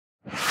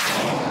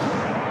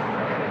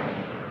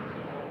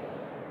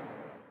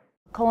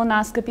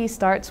colonoscopy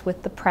starts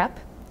with the prep,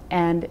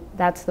 and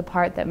that's the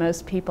part that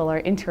most people are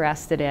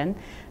interested in.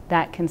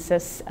 That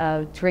consists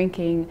of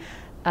drinking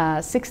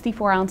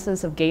 64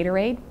 ounces of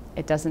Gatorade.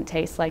 It doesn't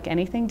taste like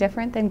anything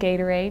different than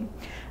Gatorade.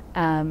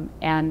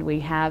 And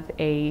we have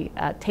a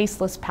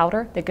tasteless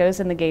powder that goes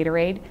in the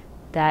Gatorade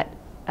that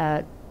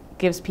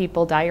gives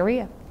people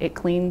diarrhea. It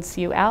cleans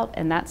you out,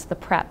 and that's the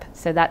prep.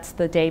 So that's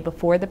the day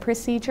before the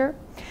procedure.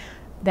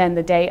 Then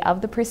the day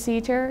of the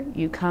procedure,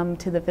 you come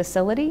to the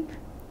facility.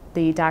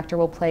 The doctor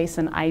will place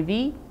an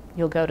IV.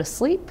 You'll go to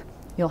sleep.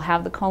 You'll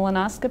have the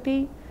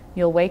colonoscopy.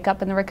 You'll wake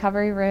up in the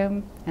recovery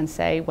room and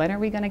say, when are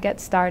we going to get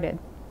started?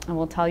 And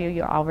we'll tell you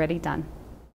you're already done.